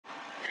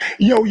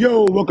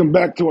Yo, welcome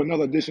back to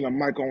another edition of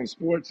Mike on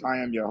Sports. I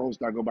am your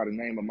host. I go by the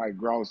name of Mike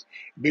Gross.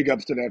 Big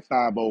ups to that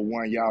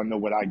 501. Y'all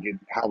know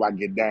how I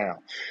get down.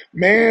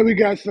 Man, we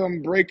got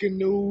some breaking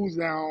news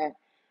now.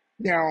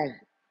 Now,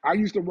 I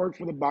used to work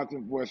for the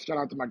Boxing Voice. Shout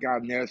out to my guy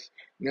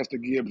Nestor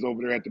Gibbs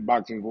over there at the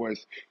Boxing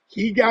Voice.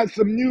 He got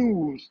some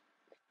news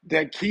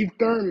that Keith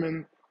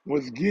Thurman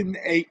was getting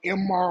a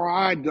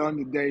MRI done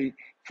today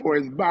for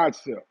his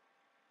bicep.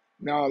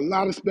 Now, a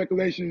lot of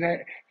speculation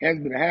has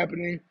been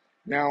happening.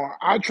 Now,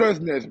 I trust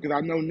Ness because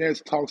I know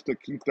Ness talks to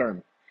Keith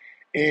Thurman.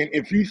 And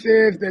if he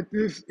says that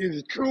this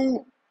is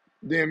true,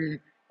 then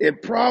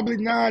it probably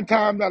 9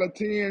 times out of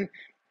 10,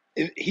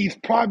 he's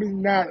probably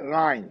not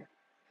lying.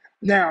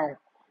 Now,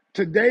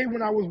 today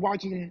when I was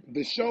watching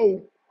the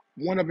show,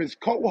 one of his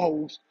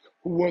co-hosts,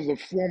 who was a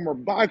former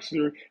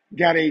boxer,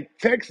 got a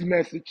text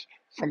message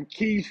from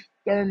Keith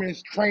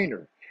Thurman's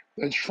trainer.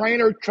 The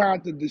trainer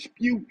tried to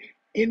dispute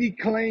any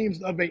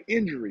claims of an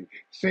injury,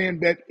 saying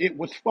that it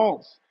was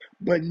false.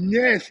 But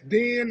Ness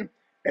then,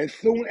 as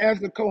soon as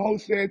the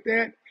co-host said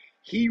that,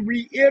 he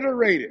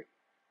reiterated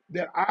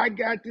that I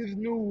got this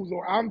news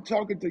or I'm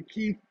talking to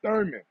Keith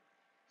Thurman.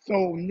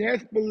 So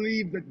Ness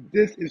believes that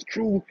this is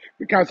true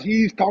because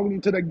he's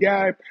talking to the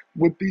guy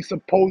with the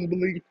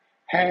supposedly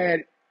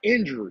had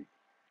injury.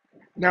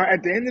 Now,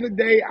 at the end of the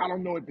day, I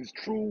don't know if it's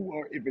true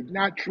or if it's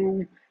not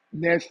true.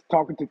 Ness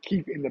talking to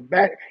Keith in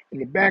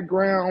the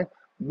background.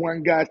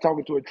 One guy's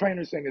talking to a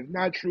trainer saying it's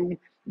not true.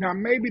 Now,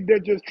 maybe they're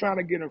just trying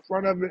to get in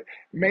front of it.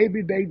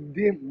 Maybe they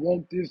didn't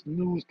want this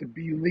news to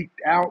be leaked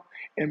out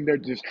and they're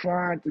just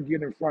trying to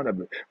get in front of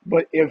it.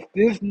 But if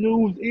this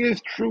news is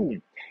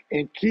true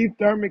and Keith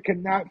Thurman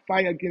cannot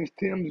fight against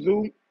Tim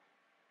Tszyu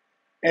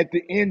at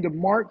the end of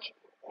March,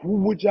 who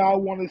would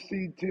y'all want to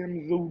see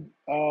Tim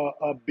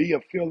Tszyu be a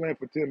fill-in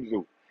for Tim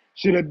Tszyu?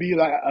 Should it be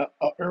like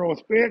a Earl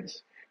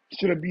Spence?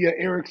 Should it be a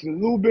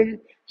Erickson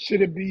Lubin?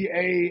 Should it be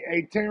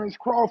a Terrence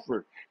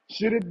Crawford?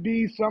 Should it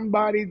be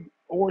somebody,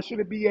 or should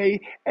it be a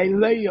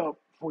layup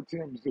for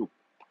Tim Tszyu?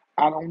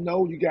 I don't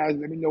know. You guys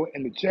let me know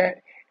in the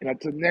chat. And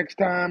until next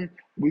time,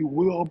 we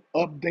will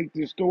update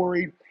the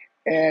story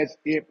as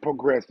it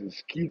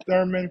progresses. Keith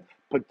Thurman,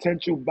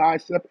 potential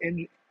bicep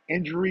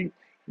injury,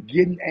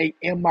 getting a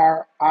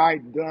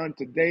MRI done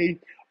today,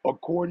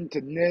 according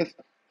to Ness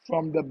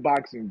from the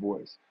Boxing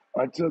Voice.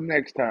 Until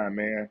next time,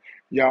 man,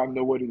 y'all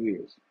know what it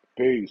is.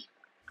 Peace.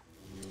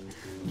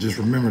 Just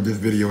remember, this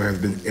video has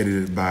been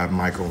edited by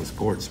Mike on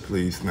Sports.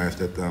 Please smash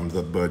that thumbs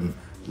up button,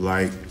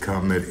 like,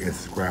 comment, and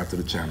subscribe to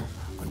the channel.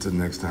 Until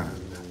next time,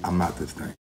 I'm out this thing.